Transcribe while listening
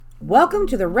Welcome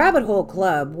to the Rabbit Hole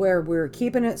Club, where we're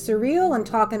keeping it surreal and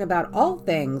talking about all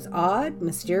things odd,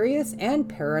 mysterious, and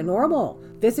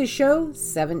paranormal. This is show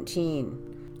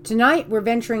 17. Tonight, we're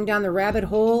venturing down the rabbit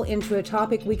hole into a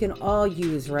topic we can all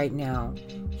use right now: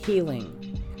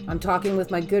 healing. I'm talking with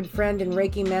my good friend and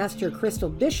Reiki Master,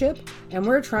 Krystal Bishop, and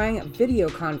we're trying a video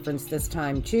conference this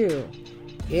time, too.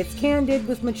 It's candid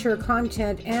with mature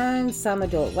content and some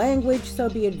adult language, so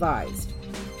be advised.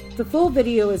 The full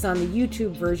video is on the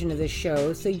YouTube version of this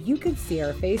show, so you can see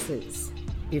our faces.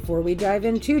 Before we dive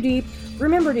in too deep,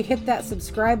 remember to hit that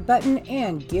subscribe button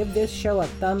and give this show a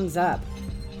thumbs up.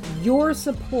 Your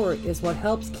support is what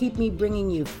helps keep me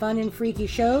bringing you fun and freaky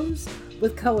shows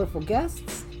with colorful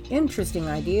guests, interesting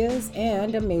ideas,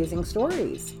 and amazing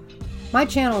stories. My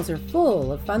channels are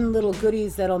full of fun little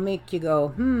goodies that'll make you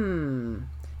go,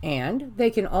 And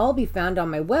they can all be found on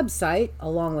my website,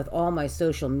 along with all my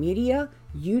social media,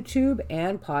 YouTube,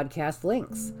 and podcast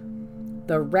links.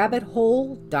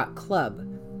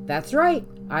 therabbithole.club. That's right,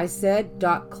 I said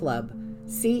 .club.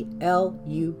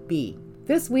 C-L-U-B.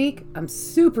 This week, I'm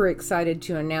super excited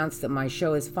to announce that my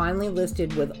show is finally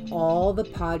listed with all the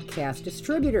podcast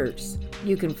distributors.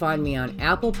 You can find me on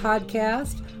Apple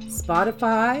Podcast,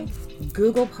 Spotify,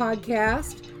 Google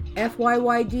Podcast,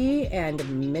 FYYD,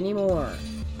 and many more.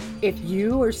 If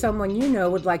you or someone you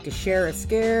know would like to share a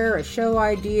scare, a show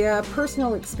idea,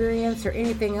 personal experience, or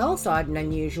anything else odd and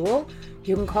unusual,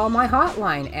 you can call my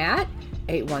hotline at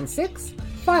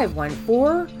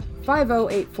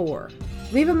 816-514-5084.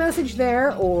 Leave a message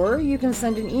there, or you can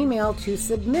send an email to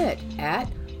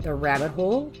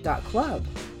submit@therabbithole.club.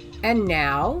 And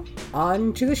now,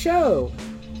 on to the show.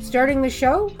 Starting the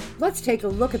show, let's take a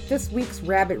look at this week's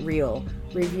Rabbit Reel,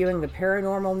 reviewing the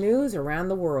paranormal news around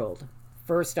the world.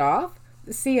 First off,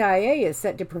 the CIA is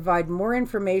set to provide more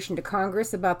information to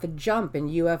Congress about the jump in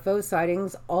UFO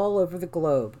sightings all over the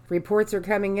globe. Reports are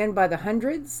coming in by the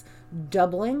hundreds,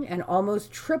 doubling and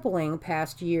almost tripling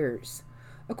past years.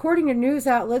 According to news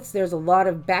outlets, there's a lot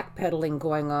of backpedaling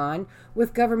going on,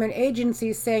 with government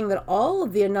agencies saying that all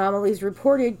of the anomalies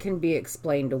reported can be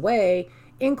explained away,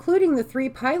 including the 3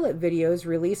 pilot videos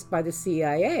released by the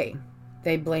CIA.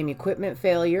 They blame equipment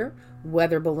failure,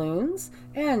 weather balloons,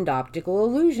 and optical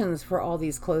illusions for all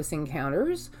these close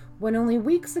encounters, when only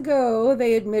weeks ago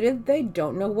they admitted they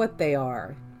don't know what they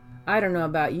are. I don't know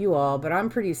about you all, but I'm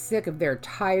pretty sick of their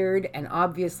tired and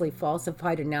obviously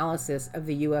falsified analysis of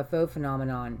the UFO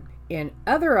phenomenon. In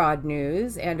other odd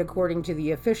news, and according to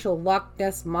the official Loch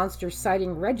Ness Monster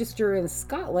Sighting Register in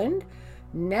Scotland,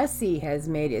 Nessie has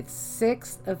made its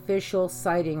 6th official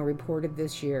sighting reported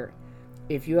this year.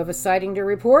 If you have a sighting to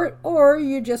report, or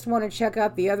you just want to check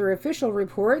out the other official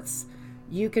reports,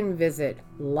 you can visit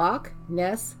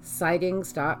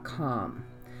LochNessSightings.com.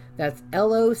 That's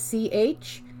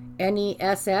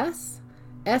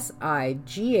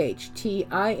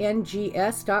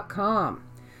LochNessSightings.com.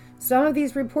 Some of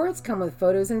these reports come with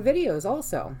photos and videos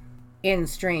also. In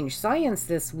Strange Science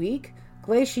this week,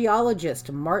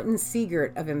 glaciologist Martin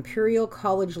Siegert of Imperial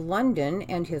College London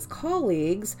and his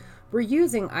colleagues were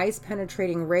using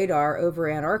ice-penetrating radar over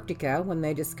Antarctica when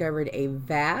they discovered a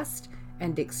vast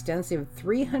and extensive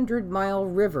 300-mile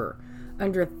river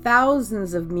under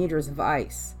thousands of meters of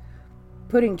ice.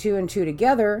 Putting 2 and 2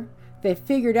 together, they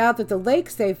figured out that the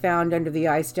lakes they found under the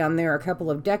ice down there a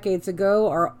couple of decades ago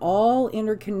are all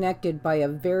interconnected by a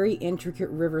very intricate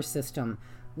river system,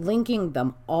 linking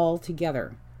them all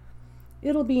together.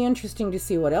 It'll be interesting to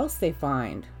see what else they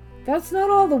find. That's not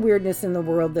all the weirdness in the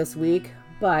world this week,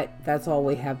 but that's all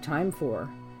we have time for.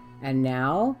 And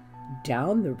now,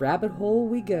 down the rabbit hole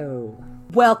we go.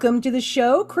 Welcome to the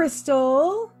show,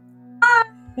 Krystal. Hi.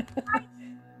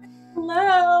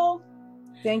 Hello.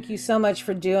 Thank you so much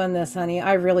for doing this, honey.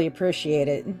 I really appreciate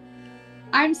it.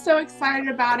 I'm so excited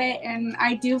about it, and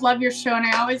I do love your show, and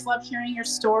I always love hearing your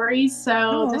stories,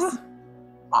 so This is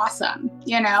awesome,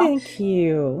 Thank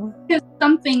you. It's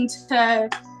something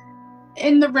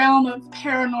in the realm of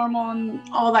paranormal and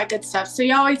all that good stuff. So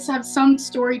you always have some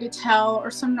story to tell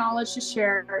or some knowledge to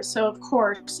share. So of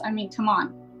course, come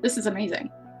on. This is amazing.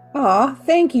 Aw,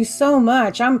 thank you so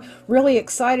much. I'm really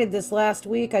excited. This last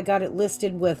week, I got it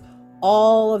listed with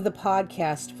all of the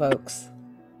podcast folks.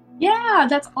 Yeah,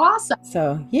 that's awesome.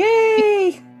 So,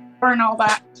 yay! And all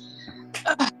that.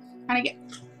 Kind of get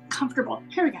comfortable.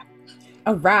 Here we go.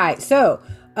 All right. So,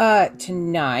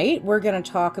 tonight we're going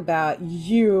to talk about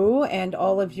you and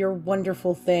all of your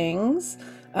wonderful things.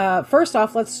 First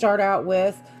off, let's start out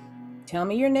with, tell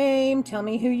me your name, tell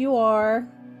me who you are.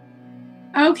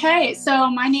 Okay,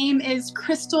 so my name is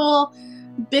Krystal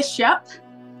Bishop.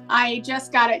 I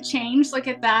just got it changed. Look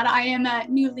at that. I am a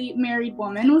newly married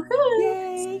woman. Woohoo!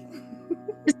 Yay!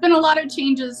 been a lot of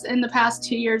changes in the past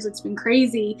 2 years. It's been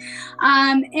crazy.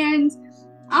 And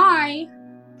I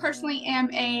personally am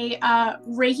a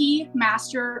Reiki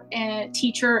Master and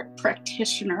teacher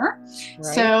practitioner. Right.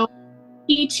 So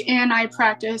teach and I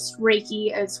practice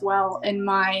Reiki as well in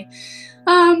my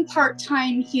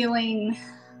part-time healing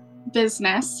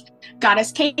business,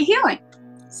 Goddess K Healing.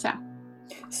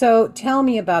 So tell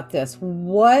me about this.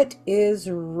 What is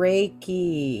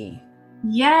Reiki?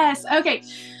 Yes. Okay.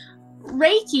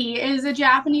 Reiki is a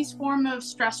Japanese form of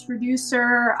stress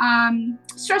reducer,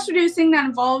 stress reducing that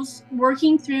involves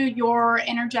working through your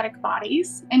energetic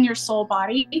bodies and your soul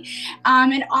body.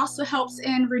 It also helps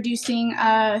in reducing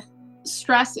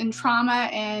stress and trauma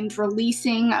and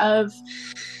releasing of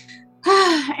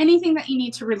anything that you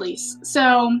need to release.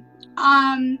 So,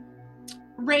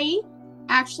 Rei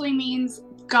actually means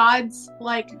God's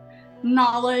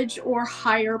knowledge or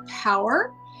higher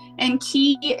power. And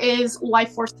Ki is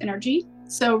life force energy.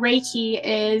 So Reiki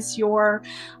is your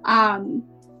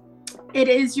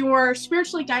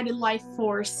spiritually guided life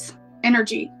force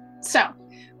energy. So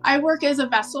I work as a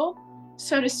vessel,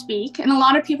 so to speak. And a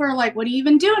lot of people are like, what do you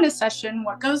even do in a session?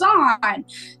 What goes on?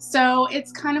 So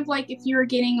it's kind of like if you're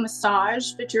getting a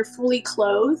massage, but you're fully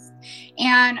clothed,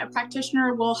 and a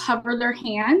practitioner will hover their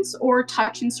hands or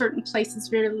touch in certain places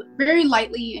very, very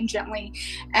lightly and gently.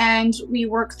 And we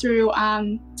work through,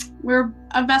 we're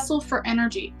a vessel for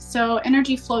energy. So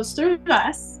energy flows through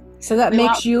us. So that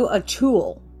makes you a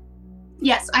tool.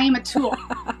 Yes, I am a tool.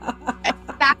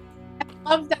 I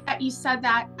love that you said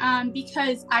that,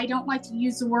 because I don't like to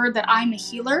use the word that I'm a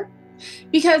healer,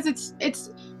 because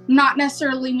it's not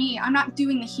necessarily me. I'm not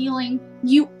doing the healing.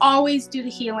 You always do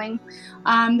the healing.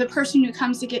 The person who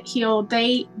comes to get healed,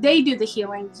 they do the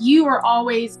healing. You are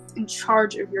always in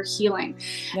charge of your healing.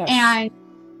 Yes. And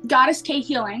Goddess K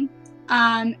Healing,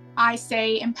 I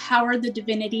say empower the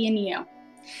divinity in you.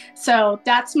 So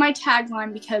that's my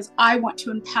tagline, because I want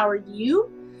to empower you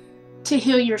to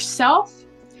heal yourself,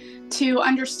 to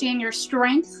understand your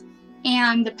strength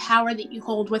and the power that you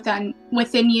hold within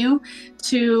you,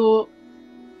 to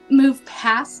move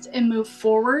past and move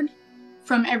forward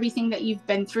from everything that you've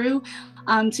been through,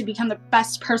 to become the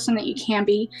best person that you can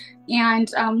be,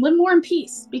 and live more in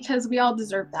peace, because we all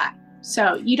deserve that.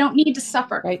 So you don't need to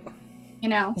suffer. Right.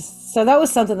 So that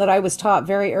was something that I was taught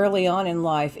very early on in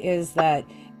life, is that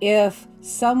if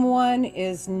someone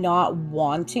is not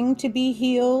wanting to be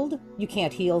healed, you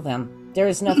can't heal them. There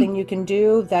is nothing you can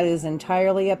do. That is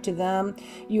entirely up to them.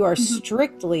 You are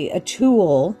strictly a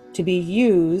tool to be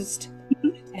used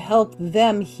to help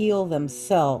them heal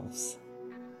themselves.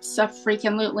 So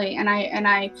freaking absolutely. And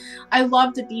I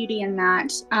love the beauty in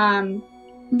that,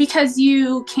 because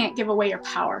you can't give away your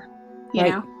power, you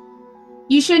know?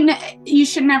 You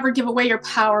should never give away your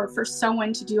power for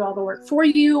someone to do all the work for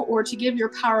you, or to give your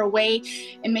power away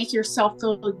and make yourself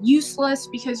feel useless,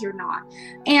 because you're not.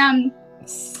 And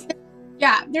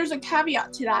yeah, there's a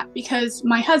caveat to that, because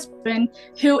my husband,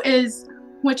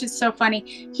 which is so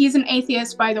funny, he's an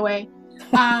atheist, by the way.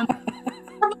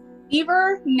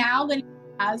 Believer now than he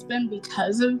has been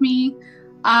because of me,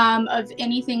 of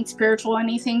anything spiritual,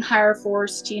 anything higher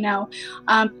force,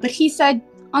 but he said,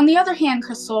 on the other hand,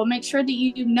 Krystal, make sure that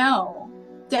you know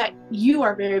that you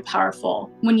are very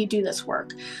powerful when you do this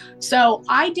work. So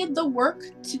I did the work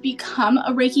to become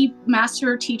a Reiki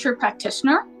Master teacher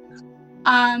practitioner,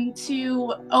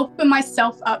 to open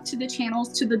myself up to the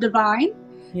channels, to the divine,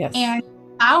 yes, and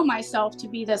allow myself to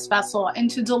be this vessel and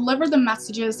to deliver the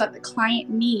messages that the client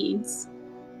needs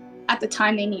at the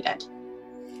time they need it.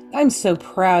 I'm so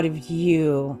proud of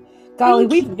you. Golly,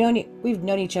 we've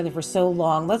known each other for so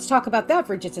long. Let's talk about that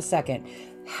for just a second.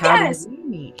 How did we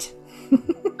meet?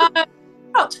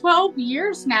 About 12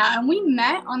 years now, and we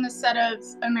met on the set of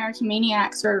American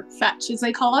Maniacs, or Fetch as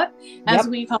they call it, as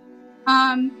we call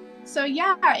it. So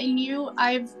yeah, and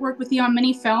I've worked with you on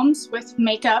many films with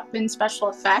makeup and special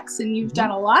effects, and you've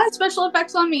done a lot of special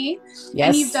effects on me. Yes.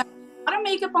 And you've done a lot of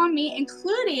makeup on me,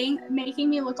 including making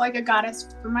me look like a goddess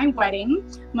for my wedding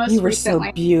most recently. You were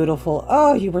so beautiful.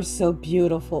 Oh, you were so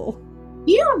beautiful.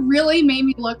 You really made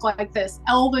me look like this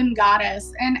elven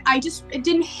goddess, and it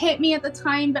didn't hit me at the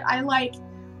time, but I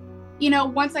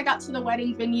once I got to the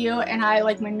wedding venue and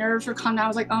my nerves were calmed down, I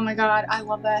was like, oh my God, I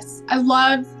love this. I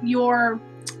love your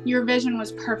vision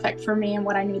was perfect for me and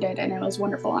what I needed, and it was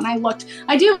wonderful. And I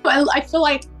feel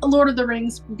like a Lord of the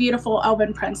Rings beautiful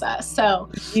elven princess. So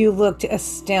you looked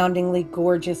astoundingly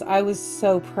gorgeous. I was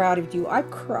so proud of you. I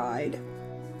cried.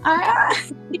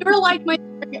 You were like my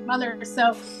surrogate mother,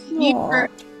 so you were.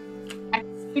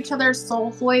 each other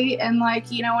soulfully. And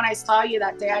like, you know, when I saw you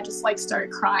that day, I just like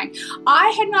started crying.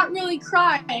 I had not really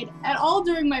cried at all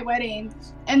during my wedding.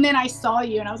 And then I saw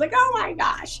you and I was like, oh my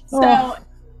gosh. So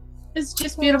it's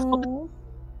just beautiful to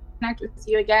connect with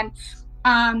you again.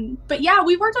 But yeah,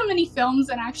 we worked on many films,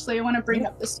 and actually I want to bring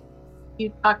up this,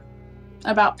 you talk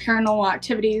about paranormal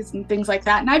activities and things like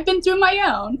that. And I've been through my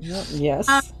own. Yes.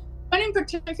 But in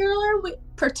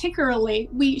particularly,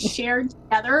 we shared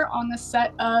together on the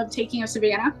set of Taking of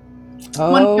Savannah.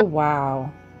 Oh, wow.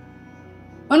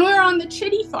 When we were on the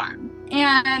Chitty farm,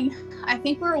 and I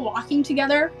think we were walking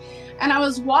together, and I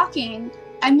was walking,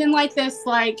 and then like this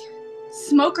like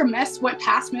smoke or mist went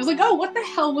past me. I was like, oh, what the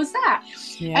hell was that?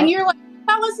 Yep. And you're like,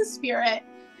 that was the spirit.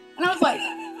 And I was like,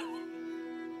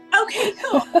 okay,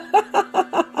 cool.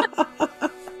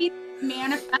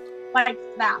 Manifest like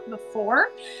that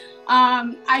before.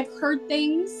 I've heard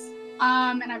things,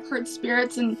 and I've heard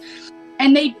spirits, and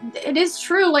it is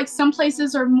true, like some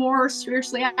places are more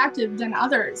spiritually active than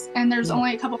others, and there's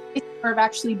only a couple places where I've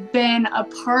actually been a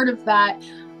part of that,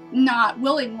 not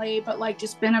willingly, but like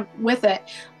just been with it,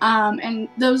 and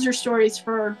those are stories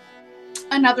for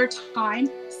another time.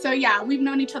 So yeah, we've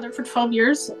known each other for 12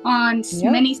 years on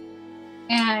many,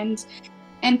 and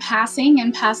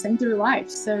passing through life.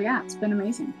 So yeah, it's been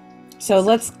amazing. So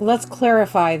let's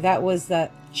clarify, that was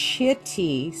the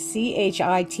Chitty,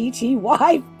 Chitty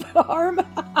farm.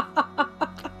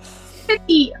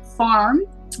 Chitty farm.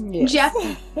 Yes. Jeff.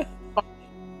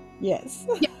 Yes.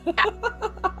 Yeah.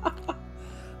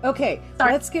 Okay,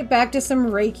 Sorry. Let's get back to some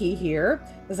Reiki here,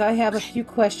 because I have a few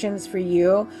questions for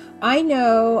you. I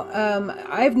know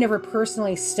I've never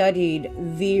personally studied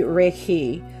the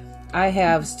Reiki. I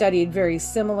have studied very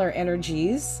similar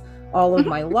energies all of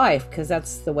my life, because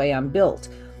that's the way I'm built.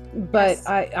 But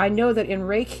yes. I know that in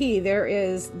Reiki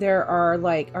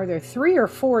are there 3 or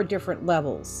 4 different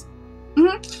levels?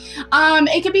 Mm-hmm.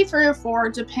 It could be 3 or 4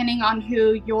 depending on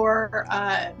who your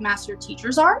master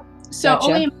teachers are. So Gotcha.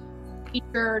 Only a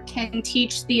teacher can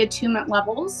teach the attunement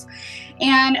levels,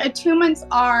 and attunements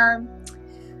are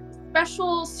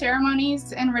special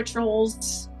ceremonies and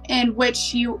rituals in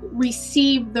which you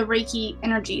receive the Reiki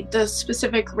energy, the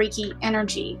specific Reiki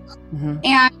energy. Mm-hmm.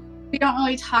 And we don't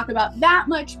really talk about that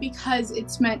much because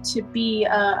it's meant to be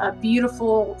a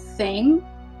beautiful thing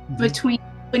between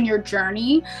in your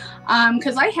journey.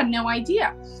 Because I had no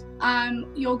idea.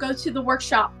 You'll go to the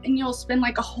workshop and you'll spend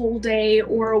like a whole day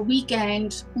or a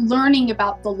weekend learning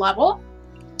about the level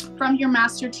from your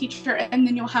master teacher, and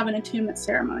then you'll have an attunement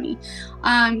ceremony.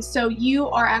 So you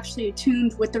are actually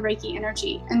attuned with the Reiki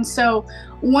energy. And so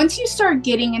once you start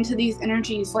getting into these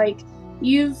energies, like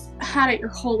you've had it your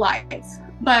whole life,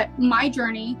 but my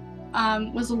journey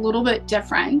was a little bit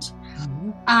different.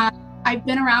 I've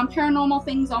been around paranormal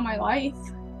things all my life,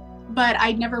 but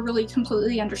I never really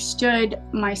completely understood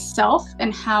myself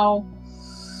and how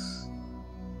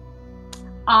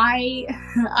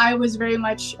I was very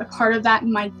much a part of that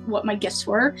and what my gifts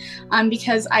were,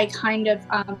 because I kind of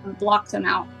blocked them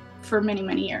out for many,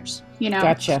 many years, you know.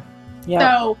 Gotcha. Yeah.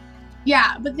 So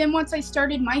yeah, but then once I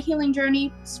started my healing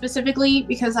journey, specifically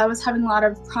because I was having a lot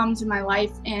of problems in my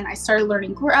life, and I started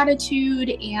learning gratitude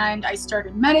and I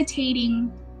started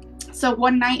meditating. So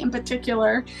one night in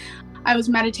particular, I was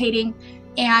meditating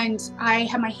and I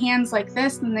had my hands like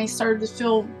this, and they started to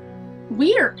feel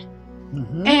weird.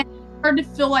 And I started to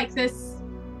feel like this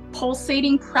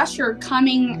pulsating pressure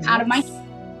coming out of my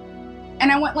hand.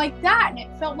 And I went like that, and it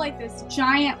felt like this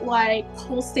giant, like,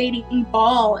 pulsating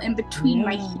ball in between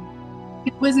my hands.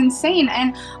 It was insane.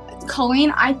 And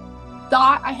Colleen, I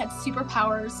thought I had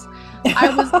superpowers. I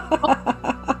was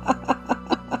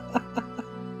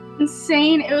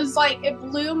insane. It was like, it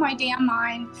blew my damn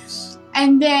mind.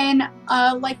 And then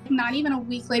like not even a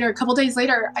week later, a couple days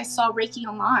later, I saw Reiki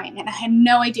online, and I had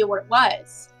no idea what it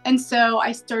was. And so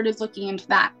I started looking into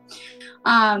that.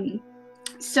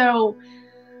 So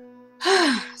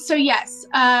yes,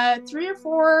 3 or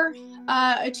 4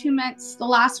 attunements. The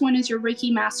last one is your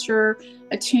Reiki Master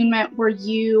attunement, where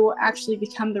you actually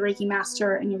become the Reiki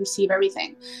Master and you receive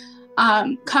everything.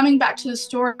 Coming back to the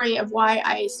story of why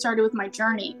I started with my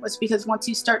journey was because once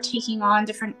you start taking on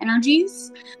different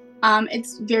energies,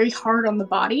 it's very hard on the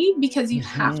body because you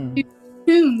have to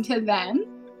tune to them.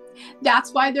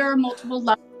 That's why there are multiple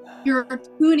levels. You're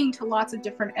tuning to lots of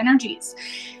different energies.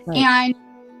 Right. And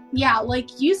yeah,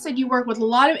 like you said, you work with a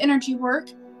lot of energy work,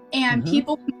 and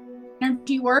people can do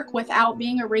energy work without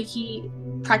being a Reiki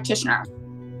practitioner.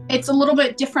 It's a little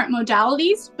bit different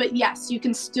modalities, but yes, you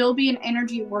can still be an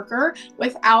energy worker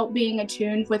without being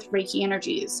attuned with Reiki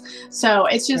energies. So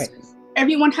it's just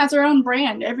everyone has their own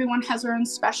brand. Everyone has their own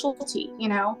specialty, you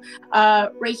know.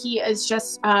 Reiki is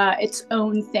just its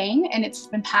own thing, and it's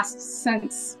been passed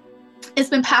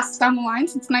down the line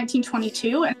since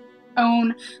 1922, and its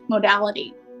own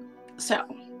modality. So.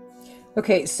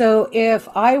 Okay, so if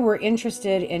I were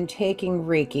interested in taking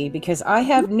Reiki, because I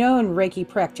have known Reiki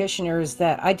practitioners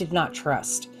that I did not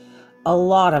trust, a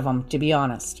lot of them, to be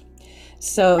honest.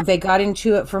 So they got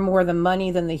into it for more the money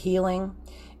than the healing.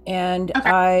 And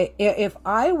Okay. if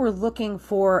I were looking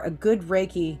for a good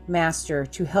Reiki master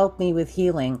to help me with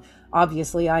healing,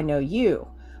 obviously I know you,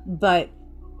 but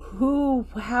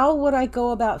how would I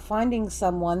go about finding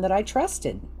someone that I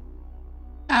trusted?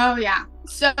 Oh yeah.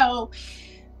 So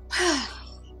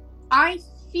I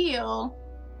feel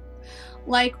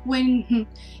like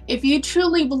if you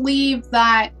truly believe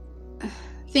that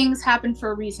things happen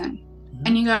for a reason,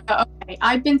 and you go, okay,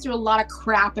 I've been through a lot of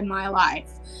crap in my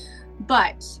life,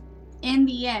 but in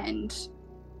the end,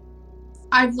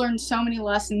 I've learned so many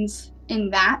lessons in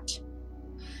that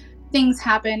things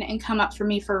happen and come up for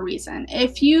me for a reason.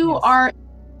 If you are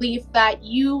believe that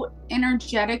you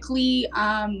energetically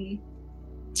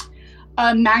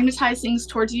magnetize things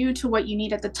towards you to what you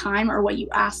need at the time or what you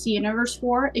ask the universe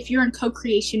for, if you're in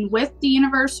co-creation with the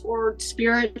universe or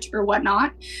spirit or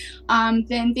whatnot,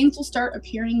 then things will start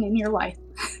appearing in your life.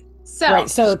 Right.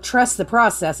 So trust the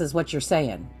process is what you're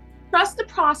saying. Trust the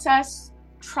process.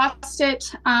 Trust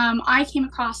it. I came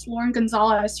across Lauren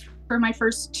Gonzalez for my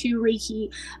first 2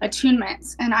 Reiki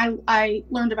attunements, and I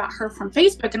learned about her from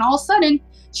Facebook, and all of a sudden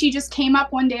she just came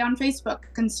up one day on Facebook,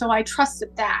 and so I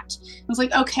trusted that. I was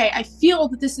like, okay, I feel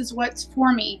that this is what's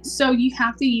for me. So you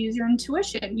have to use your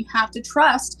intuition. You have to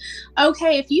trust.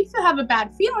 Okay, if you have a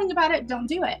bad feeling about it, don't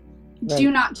do it. Right.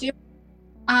 Do not do it.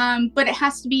 But it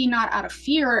has to be not out of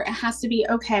fear. It has to be,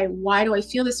 okay, why do I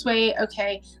feel this way?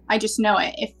 Okay, I just know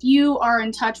it. If you are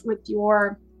in touch with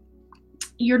your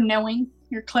knowing,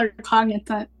 your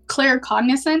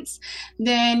claircognizance,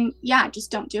 then yeah,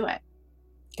 just don't do it.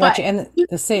 Gotcha. And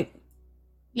the same.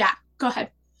 Yeah, go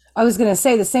ahead. I was going to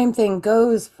say the same thing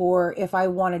goes for if I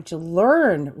wanted to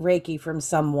learn Reiki from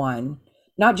someone,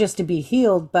 not just to be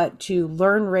healed, but to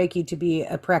learn Reiki to be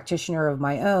a practitioner of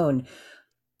my own.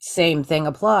 Same thing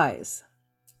applies.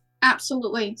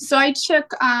 Absolutely. So I took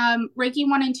Reiki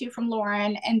 1 and 2 from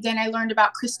Lauren, and then I learned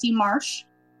about Christy Marsh,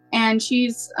 and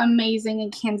she's amazing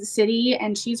in Kansas City,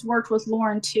 and she's worked with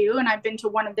Lauren too, and I've been to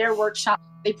one of their workshops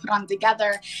they put on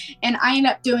together, and I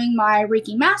ended up doing my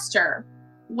Reiki Master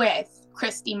with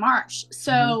Christy Marsh.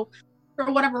 So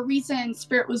for whatever reason,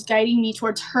 Spirit was guiding me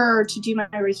towards her to do my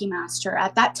Reiki Master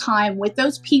at that time with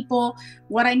those people,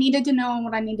 what I needed to know and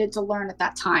what I needed to learn at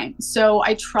that time. So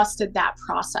I trusted that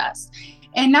process,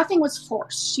 and nothing was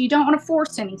forced. You don't want to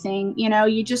force anything, you know,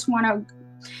 you just want to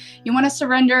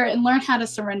surrender and learn how to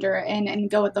surrender and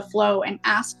go with the flow and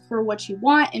ask for what you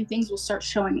want, and things will start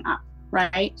showing up,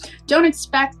 right? Don't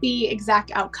expect the exact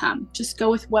outcome. Just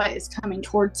go with what is coming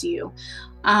towards you,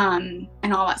 and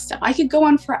all that stuff. I could go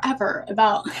on forever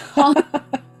about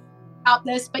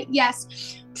this, but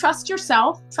yes, trust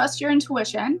yourself, trust your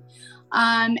intuition.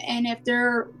 And if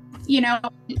they're,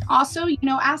 also,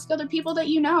 ask other people that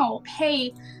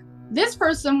hey, this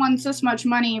person wants this much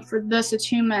money for this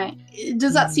attunement.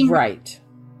 Does that seem right?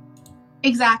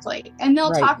 Exactly. And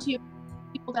they'll talk to you,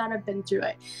 people that have been through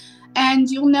it. And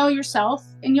you'll know yourself,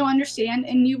 and you'll understand,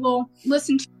 and you will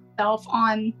listen to yourself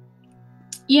on,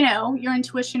 your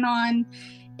intuition on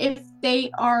if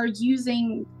they are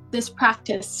using this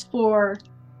practice for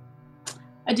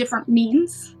a different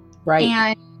means. Right.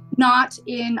 And not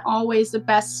in always the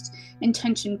best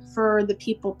intention for the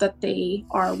people that they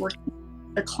are working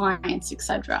with, their clients,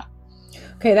 etc.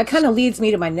 Okay, that kind of leads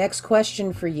me to my next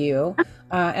question for you.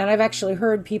 And I've actually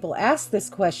heard people ask this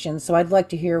question, so I'd like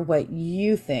to hear what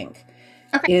you think.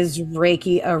 Okay. Is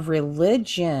Reiki a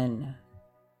religion?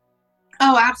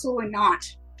 Oh, absolutely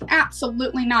not.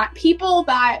 Absolutely not. People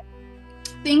that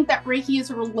think that Reiki is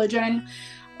a religion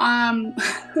are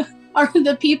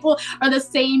the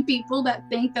same people that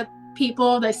think that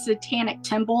the satanic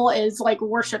temple is like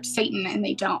worship Satan, and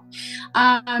they don't.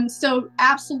 So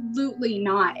absolutely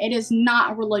not. It is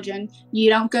not a religion. You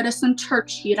don't go to some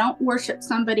church. You don't worship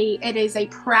somebody. It is a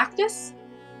practice.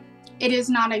 It is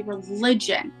not a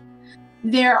religion.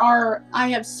 I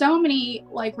have so many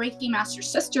like Reiki Master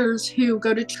sisters who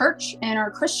go to church and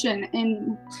are Christian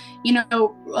and,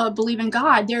 believe in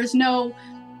God. There's no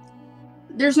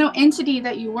entity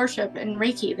that you worship in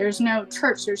Reiki. There's no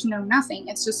church. There's no nothing.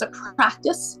 It's just a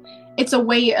practice. It's a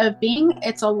way of being.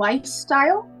 It's a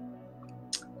lifestyle,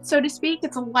 so to speak.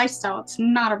 It's a lifestyle. It's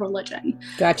not a religion.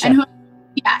 Gotcha. And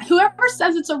whoever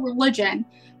says it's a religion,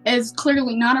 is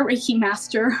clearly not a Reiki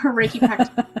master or Reiki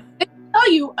practitioner.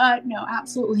 Tell you, no,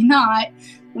 absolutely not.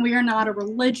 We are not a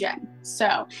religion.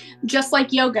 So just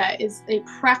like yoga is a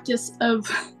practice of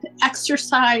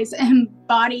exercise and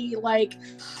body, like,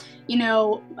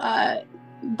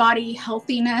 body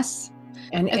healthiness.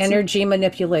 And energy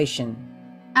manipulation.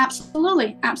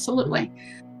 Absolutely.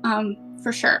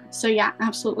 For sure. So yeah,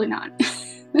 absolutely not.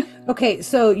 Okay,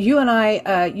 so you and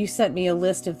I, you sent me a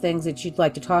list of things that you'd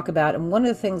like to talk about. And one of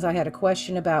the things I had a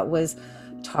question about was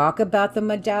talk about the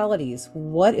modalities.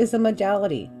 What is a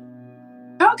modality?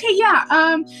 Okay, yeah.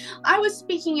 I was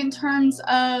speaking in terms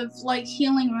of like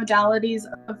healing modalities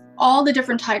of all the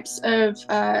different types of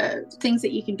things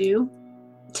that you can do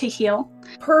to heal.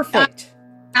 Perfect.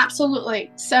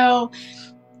 Absolutely. So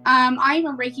I'm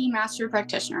a Reiki Master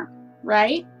practitioner,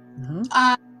 right?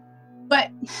 Mm-hmm.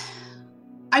 But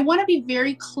I want to be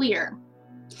very clear.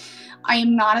 I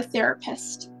am not a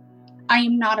therapist. I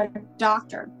am not a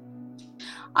doctor.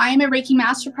 I am a Reiki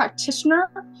Master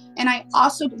practitioner, and I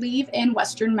also believe in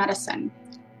Western medicine.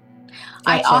 Gotcha.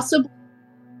 I also believe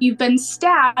you've been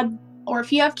stabbed, or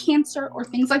if you have cancer or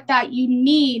things like that, you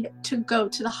need to go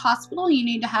to the hospital. You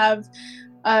need to have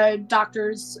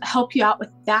doctors help you out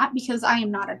with that, because I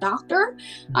am not a doctor.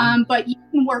 Mm-hmm. But you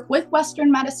can work with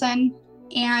Western medicine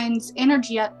and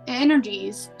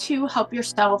energies to help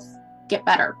yourself get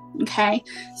better. Okay.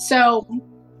 So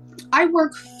I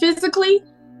work physically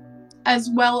as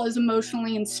well as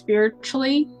emotionally and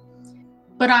spiritually,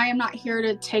 but I am not here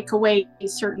to take away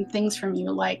certain things from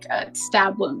you, like a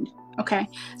stab wound. Okay.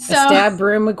 So a stab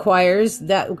wound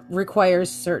requires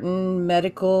certain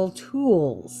medical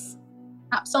tools.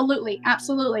 Absolutely.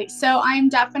 So I'm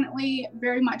definitely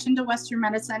very much into Western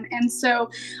medicine. And so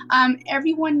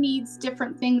everyone needs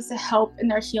different things to help in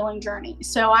their healing journey.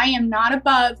 So I am not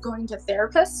above going to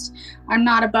therapists. I'm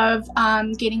not above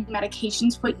getting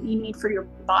medications, what you need for your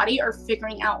body, or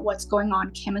figuring out what's going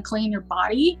on chemically in your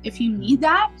body. If you need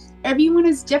that, everyone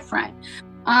is different.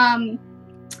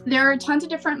 There are tons of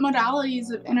different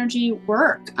modalities of energy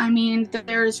work. I mean,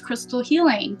 there's crystal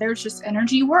healing, there's just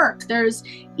energy work, there's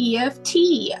EFT,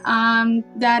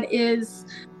 that is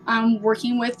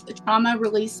working with trauma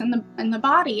release in the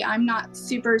body. I'm not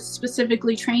super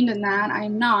specifically trained in that.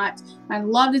 I'm not. I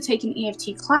love to take an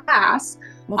EFT class.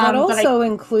 Well, that also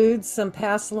includes some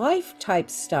past life type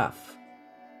stuff.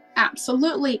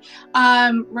 Absolutely.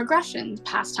 Regression,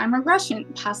 past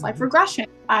life regression.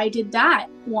 I did that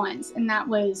once, and that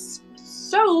was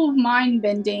so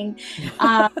mind-bending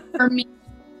for me.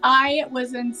 I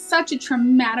was in such a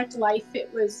traumatic life.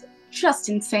 It was just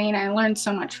insane. I learned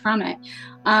so much from it.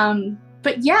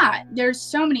 But yeah, there's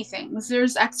so many things.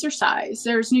 There's exercise,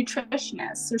 there's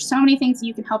nutritionists, there's so many things that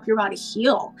you can help your body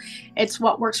heal. It's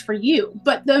what works for you.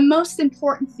 But the most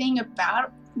important thing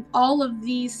about all of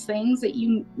these things that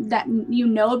you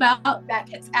know about, that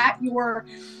it's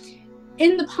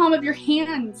in the palm of your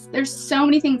hands. There's so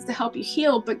many things to help you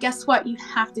heal, but guess what? You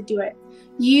have to do it.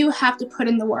 You have to put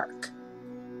in the work.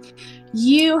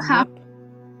 You have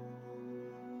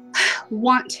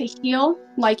want to heal,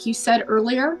 like you said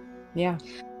earlier. Yeah.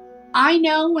 I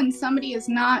know when somebody is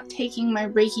not taking my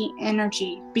Reiki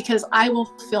energy, because I will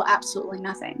feel absolutely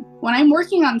nothing. When I'm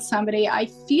working on somebody,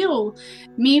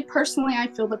 me personally, I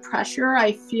feel the pressure,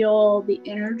 I feel the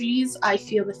energies, I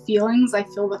feel the feelings, I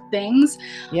feel the things.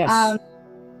 Yes.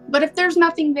 But if there's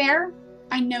nothing there,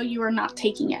 I know you are not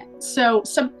taking it. So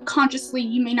subconsciously,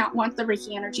 you may not want the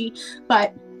Reiki energy,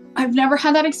 but I've never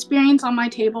had that experience on my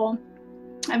table.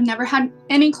 I've never had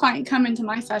any client come into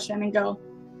my session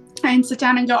and sit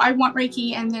down and go, I want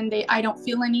Reiki, and then I don't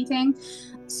feel anything.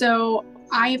 So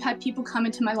I have had people come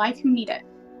into my life who need it,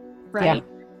 right? Yeah,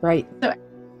 right. So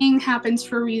everything happens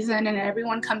for a reason, and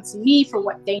everyone comes to me for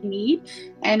what they need,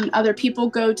 and other people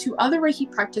go to other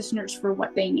Reiki practitioners for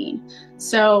what they need.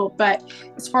 So, but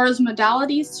as far as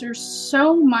modalities, there's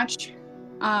so much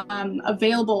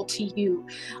available to you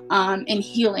in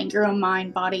healing your own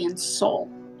mind, body, and soul.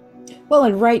 Well,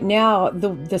 and right now,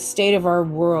 the state of our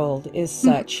world is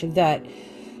such that,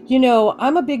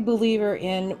 I'm a big believer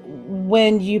in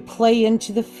when you play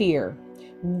into the fear,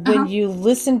 when you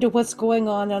listen to what's going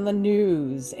on the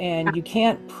news, and you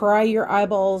can't pry your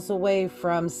eyeballs away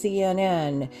from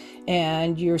CNN,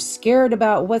 and you're scared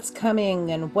about what's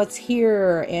coming and what's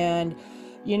here, and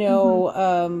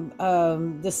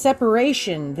the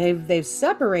separation. They've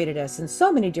separated us in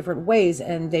so many different ways,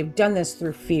 and they've done this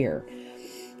through fear.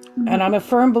 And I'm a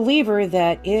firm believer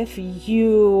that if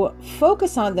you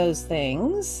focus on those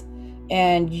things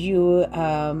and you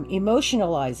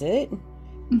emotionalize it,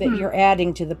 that you're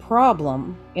adding to the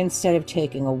problem instead of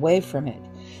taking away from it.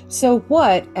 So,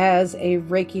 what, as a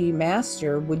Reiki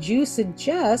master, would you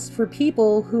suggest for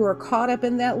people who are caught up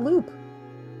in that loop?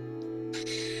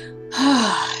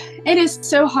 It is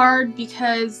so hard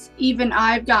because even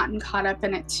I've gotten caught up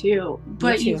in it too.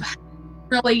 But you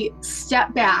really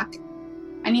step back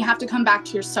and you have to come back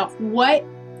to yourself. What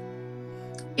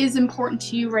is important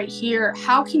to you right here?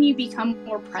 How can you become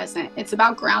more present? It's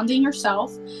about grounding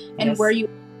yourself and where you are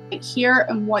right here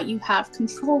and what you have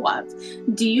control of.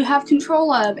 Do you have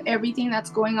control of everything that's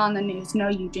going on in the news? No,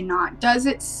 you do not. Does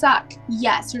it suck?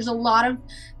 Yes. There's a lot of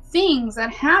things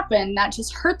that happen that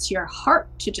just hurts your heart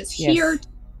to just hear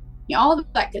all of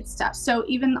that good stuff. So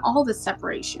even all the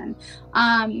separation,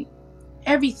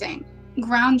 everything,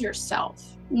 ground yourself.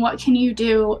 What can you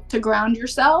do to ground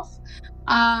yourself?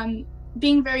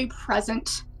 Being very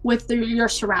present with your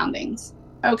surroundings.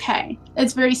 Okay,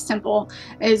 it's very simple,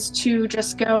 is to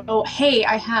just go, hey,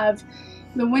 I have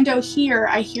the window here.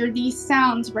 I hear these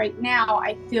sounds right now.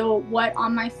 I feel what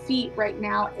on my feet right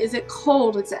now. Is it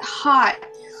cold? Is it hot?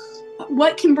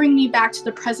 What can bring me back to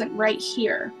the present right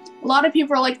here? A lot of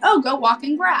people are like, oh, go walk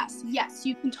in grass. Yes,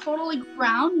 you can totally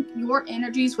ground your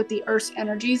energies with the earth's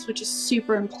energies, which is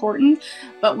super important.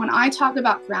 But when I talk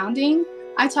about grounding,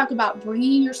 I talk about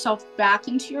bringing yourself back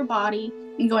into your body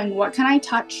and going, what can I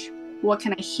touch? What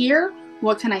can I hear?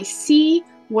 What can I see?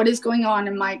 What is going on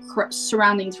in my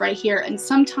surroundings right here? And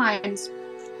sometimes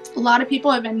a lot of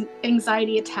people have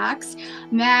anxiety attacks.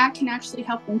 That can actually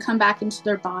help them come back into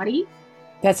their body.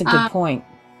 That's a good point.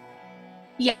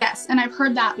 Yes, and I've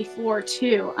heard that before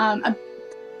too.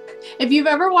 If you've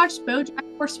ever watched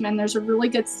BoJack Horseman, there's a really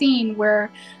good scene where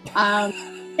his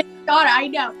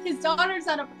daughter's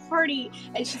at a party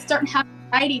and she's starting to have an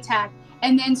anxiety attack.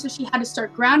 And then so she had to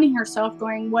start grounding herself,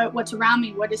 going, what's around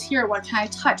me? What is here? What can I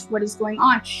touch? What is going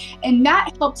on? And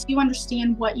that helps you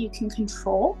understand what you can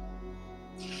control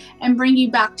and bring you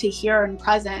back to here and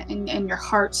present in your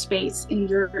heart space, in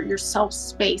your self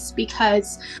space.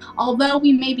 Because although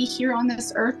we may be here on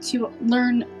this earth to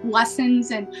learn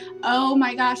lessons and, oh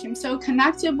my gosh, I'm so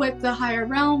connected with the higher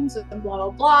realms and blah,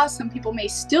 blah, blah. Some people may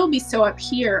still be so up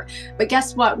here, but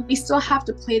guess what? We still have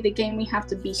to play the game. We have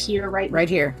to be here right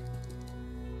here.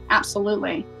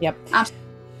 Absolutely. Yep. Absolutely.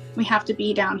 We have to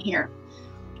be down here.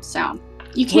 So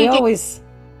you can't always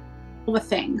all the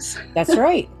things. That's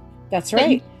right. That's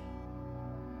right.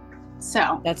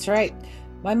 So that's right.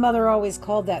 My mother always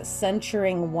called that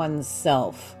centering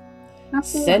oneself.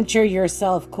 Absolutely. Center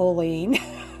yourself, Colleen.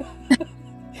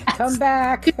 Come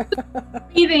back.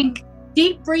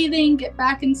 Deep breathing, get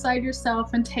back inside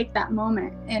yourself and take that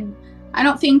moment. And I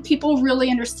don't think people really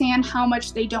understand how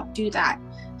much they don't do that.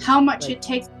 How much it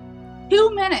takes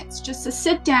 2 minutes just to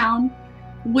sit down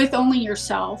with only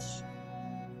yourself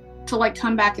to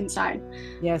come back inside.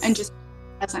 Yes. And just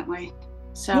presently.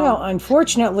 So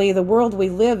unfortunately, the world we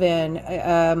live in,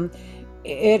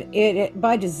 it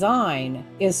by design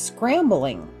is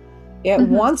scrambling. It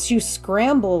wants you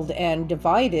scrambled and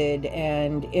divided,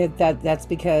 and that's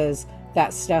because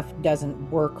that stuff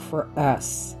doesn't work for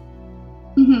us.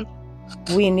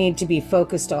 We need to be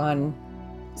focused on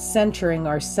centering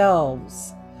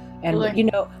ourselves. And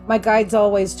my guides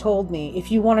always told me,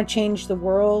 if you want to change the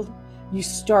world, you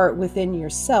start within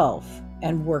yourself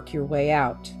and work your way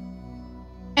out.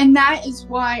 And that is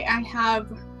why I have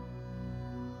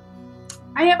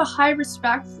a high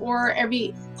respect for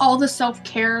all the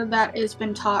self-care that has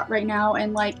been taught right now,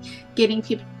 and getting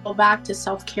people back to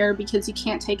self-care, because you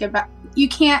can't take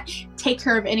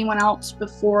care of anyone else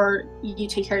before you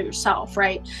take care of yourself,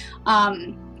 right?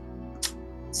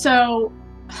 So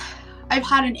I've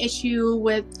had an issue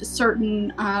with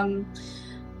certain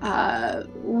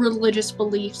religious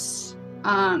beliefs.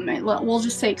 We'll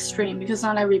just say extreme, because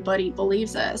not everybody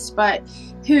believes this, but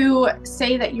who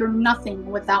say that you're nothing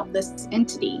without this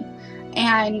entity.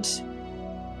 And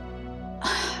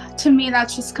to me,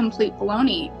 that's just complete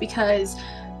baloney, because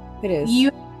it is. You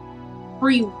have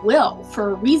free will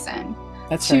for a reason.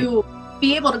 That's to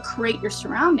be able to create your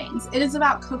surroundings. It is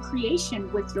about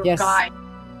co-creation with your guide,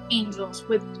 angels,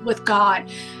 with God,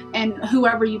 and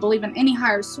whoever you believe in, any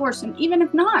higher source. And even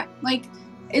if not,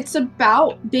 it's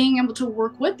about being able to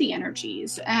work with the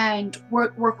energies and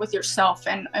work with yourself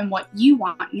and what you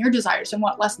want and your desires and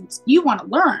what lessons you want to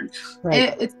learn.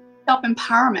 Right. It's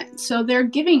self-empowerment. So they're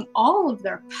giving all of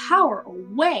their power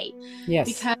away. Yes.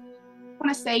 Because I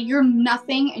want to say you're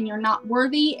nothing and you're not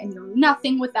worthy and you're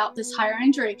nothing without this higher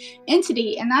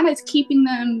entity. And that is keeping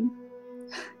them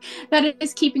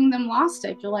lost,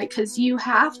 I feel like, because you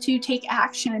have to take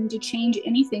action to change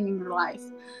anything in your life.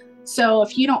 So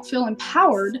if you don't feel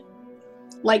empowered,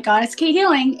 like Goddess K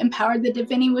Healing empowered the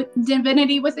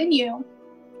divinity within you,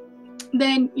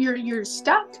 then you're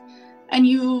stuck and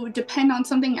you depend on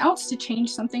something else to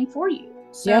change something for you.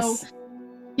 So Yes.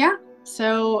 yeah.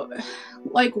 So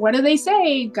like, what do they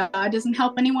say? God doesn't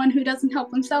help anyone who doesn't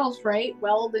help themselves, right?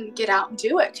 Well, then get out and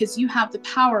do it, because you have the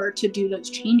power to do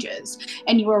those changes,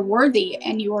 and you are worthy,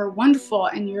 and you are wonderful,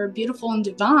 and you're beautiful and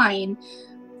divine.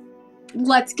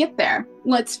 Let's get there.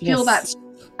 Let's feel Yes.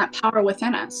 that power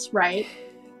within us, right?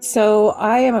 So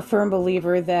I am a firm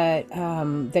believer that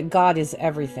that God is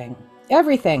everything,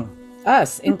 everything,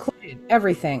 us included,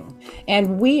 everything,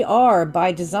 and we are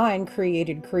by design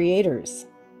created creators.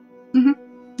 Mm-hmm.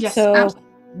 Yes, So absolutely.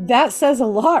 that says a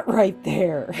lot right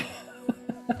there.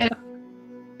 It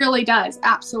really does.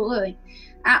 Absolutely.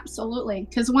 Absolutely.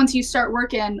 Because once you start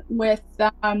working with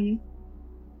the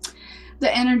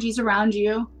energies around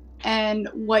you and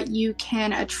what you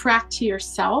can attract to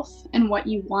yourself and what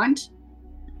you want,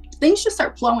 things just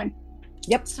start flowing.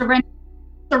 Yep.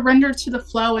 Surrender to the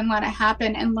flow and let it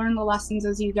happen, and learn the lessons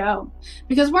as you go,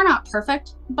 because we're not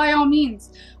perfect by all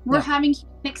means. We're having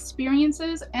human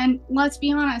experiences, and let's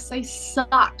be honest, they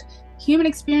suck. Human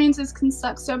experiences can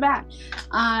suck so bad,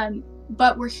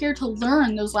 but we're here to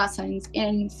learn those lessons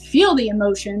and feel the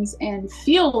emotions and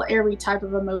feel every type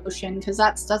of emotion, because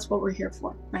that's what we're here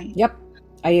for, right? Yep,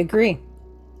 I agree.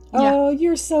 Yeah. Oh,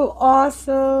 you're so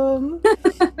awesome.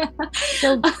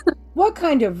 So what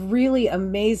kind of really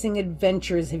amazing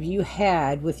adventures have you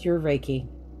had with your Reiki?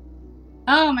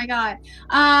 Oh my God.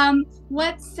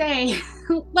 Let's say,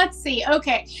 let's see.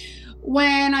 Okay.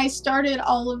 When I started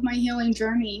all of my healing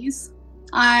journeys,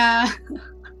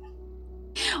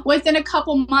 within a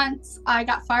couple months, I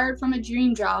got fired from a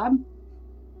dream job.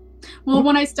 Well,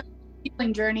 when I started the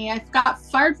healing journey, I got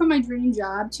fired from my dream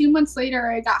job. 2 months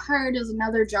later, I got hired as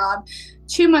another job.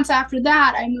 2 months after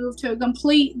that, I moved to a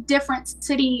complete different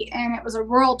city, and it was a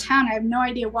rural town. I have no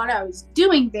idea what I was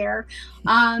doing there.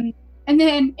 And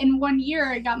then in 1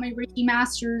 year, I got my Reiki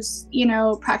Master's,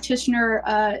 practitioner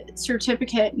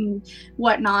certificate and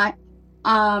whatnot.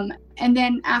 And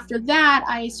then after that,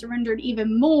 I surrendered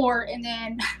even more. And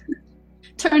then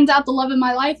turns out the love of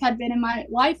my life had been in my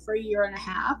life for 1.5 years.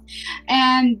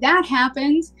 And that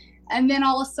happened. And then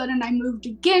all of a sudden I moved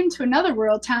again to another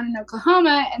rural town in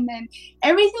Oklahoma. And then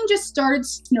everything just started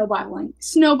snowballing.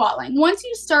 Once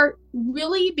you start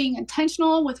really being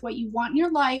intentional with what you want in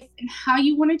your life and how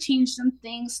you want to change them,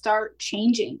 things start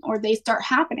changing, or they start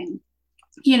happening,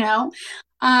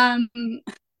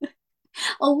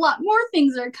 a lot more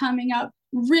things are coming up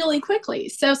really quickly.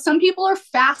 So some people are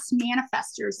fast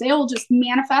manifestors. They'll just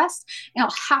manifest and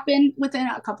it'll happen within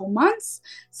a couple months.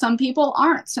 Some people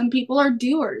aren't. Some people are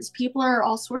doers. People are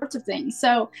all sorts of things.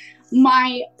 So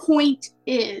my point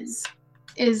is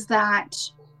that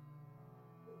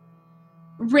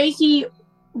Reiki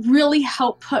really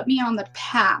helped put me on the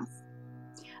path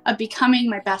of becoming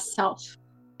my best self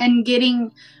and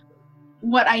getting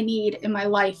what I need in my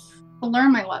life to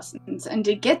learn my lessons and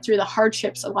to get through the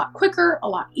hardships a lot quicker, a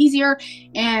lot easier,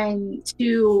 and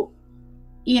to,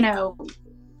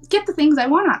 get the things I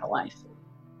want out of life.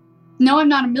 No, I'm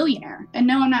not a millionaire, and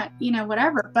no, I'm not,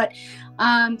 whatever. But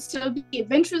so the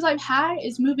adventures I've had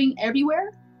is moving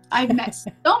everywhere. I've met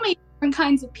so many different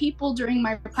kinds of people during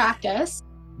my practice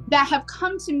that have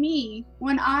come to me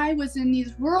when I was in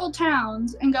these rural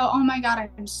towns and go, oh my God,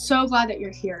 I'm so glad that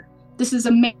you're here. This is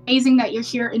amazing that you're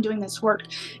here and doing this work,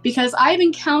 because I've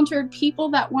encountered people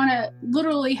that want to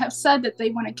literally have said that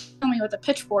they want to kill me with a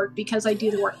pitchfork because I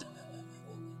do the work.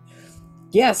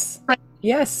 Yes. Right.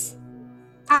 Yes.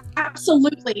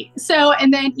 Absolutely. So,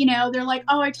 and then, they're like,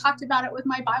 oh, I talked about it with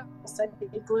my Bible study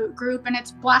group and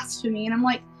it's blasphemy. And I'm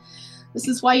like, this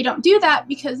is why you don't do that,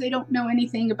 because they don't know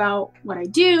anything about what I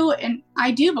do. And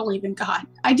I do believe in God.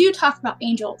 I do talk about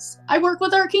angels. I work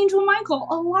with Archangel Michael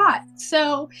a lot.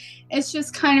 So it's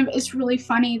just it's really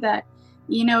funny that,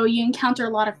 you encounter a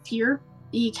lot of fear.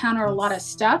 You encounter a lot of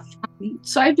stuff.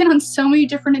 So I've been on so many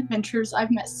different adventures.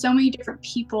 I've met so many different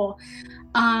people.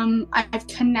 I've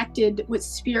connected with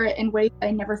spirit in ways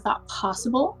I never thought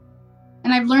possible.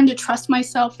 And I've learned to trust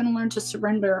myself and learned to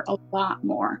surrender a lot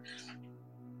more.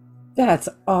 That's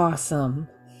awesome.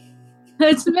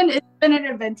 It's been an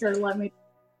adventure, let me.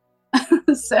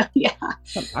 So yeah,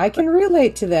 I can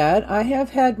relate to that. I have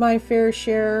had my fair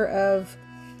share of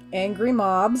angry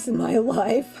mobs in my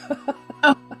life.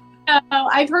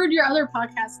 I've heard your other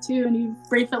podcast too, and you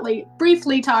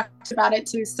briefly talked about it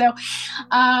too. So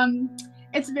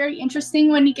it's very interesting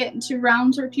when you get into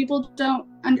realms where people don't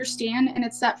understand, and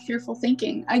it's that fearful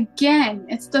thinking. Again,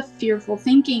 it's the fearful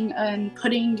thinking and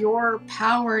putting your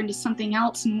power into something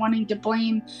else and wanting to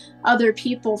blame other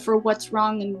people for what's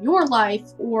wrong in your life,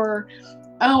 or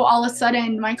oh, all of a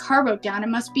sudden my car broke down. It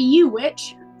must be you,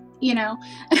 witch. You know,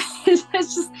 it's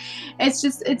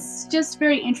just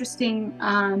very interesting.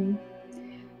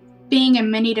 Being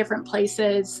in many different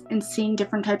places and seeing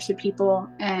different types of people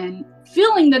and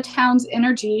feeling the town's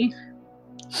energy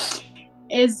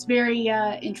is very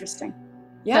interesting.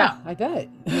 Yeah, So, I bet.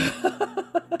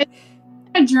 it's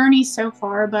a journey so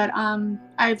far, but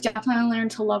I've definitely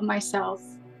learned to love myself.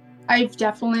 I've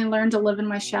definitely learned to live in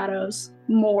my shadows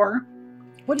more.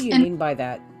 What do you mean by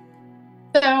that?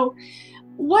 So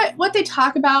what they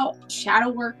talk about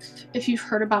shadow work, if you've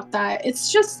heard about that,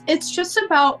 it's just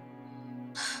about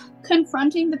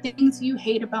confronting the things you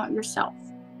hate about yourself,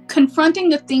 confronting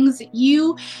the things that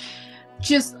you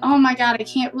just, oh my God, I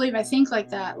can't believe I think like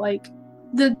that, like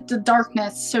the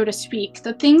darkness, so to speak,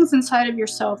 the things inside of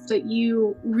yourself that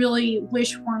you really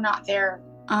wish were not there.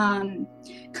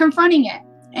 Confronting it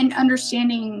and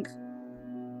understanding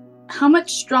how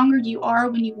much stronger you are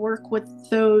when you work with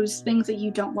those things that you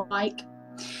don't like.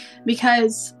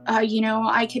 Because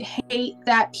I could hate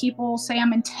that people say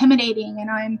I'm intimidating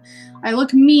and I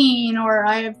look mean, or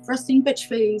I have resting bitch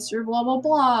face, or blah blah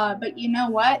blah. But you know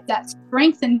what? That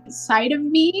strength inside of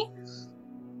me,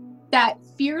 that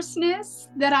fierceness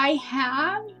that I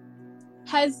have,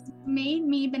 has made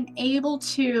me been able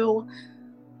to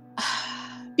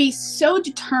be so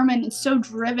determined and so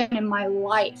driven in my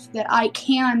life that I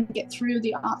can get through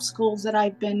the obstacles that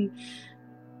I've been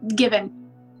given,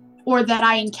 or that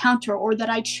I encounter, or that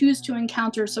I choose to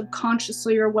encounter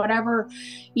subconsciously, or whatever,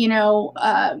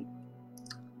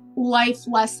 life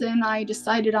lesson I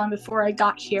decided on before I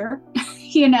got here,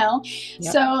 Yep.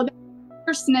 So the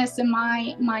fierceness in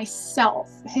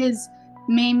myself has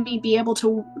made me be able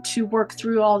to work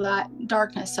through all that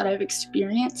darkness that I've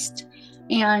experienced,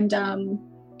 and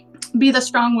be the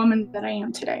strong woman that I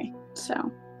am today.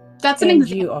 So that's an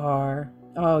example. You are.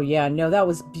 Oh yeah, no, that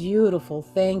was beautiful.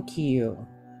 Thank you.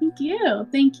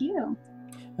 Thank you.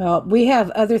 Well, we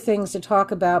have other things to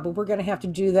talk about, but we're going to have to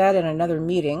do that in another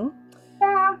meeting.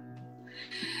 Yeah.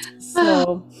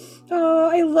 So,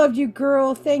 I loved you,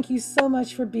 girl. Thank you so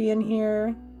much for being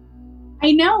here.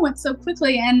 I know, it went so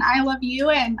quickly, and I love you,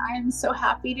 and I'm so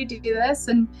happy to do this,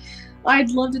 and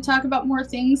I'd love to talk about more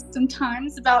things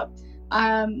sometimes about,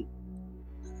 all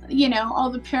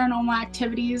the paranormal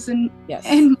activities and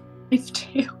life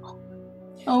too.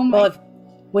 Oh my. Well,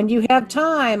 when you have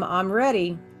time, I'm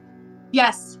ready.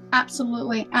 Yes,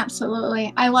 absolutely.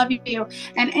 Absolutely. I love you.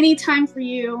 And any time for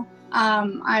you,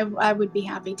 I would be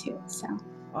happy to. So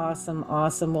awesome.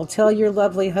 Well, tell your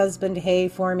lovely husband hey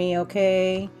for me,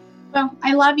 okay? Well,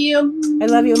 I love you. I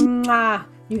love you. Mwah.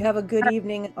 You have a good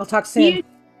evening. I'll talk soon.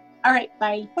 All right.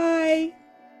 Bye. Bye.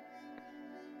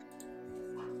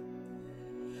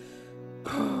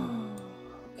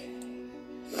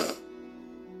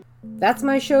 That's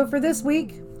my show for this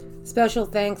week. Special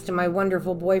thanks to my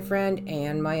wonderful boyfriend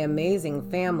and my amazing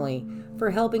family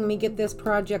for helping me get this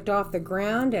project off the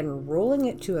ground and rolling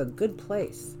it to a good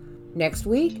place. Next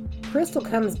week, Krystal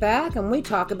comes back and we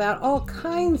talk about all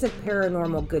kinds of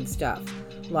paranormal good stuff,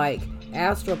 like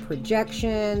astral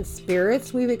projection,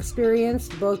 spirits we've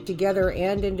experienced both together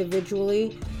and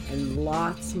individually, and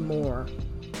lots more.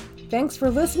 Thanks for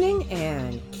listening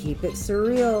and keep it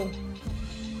surreal.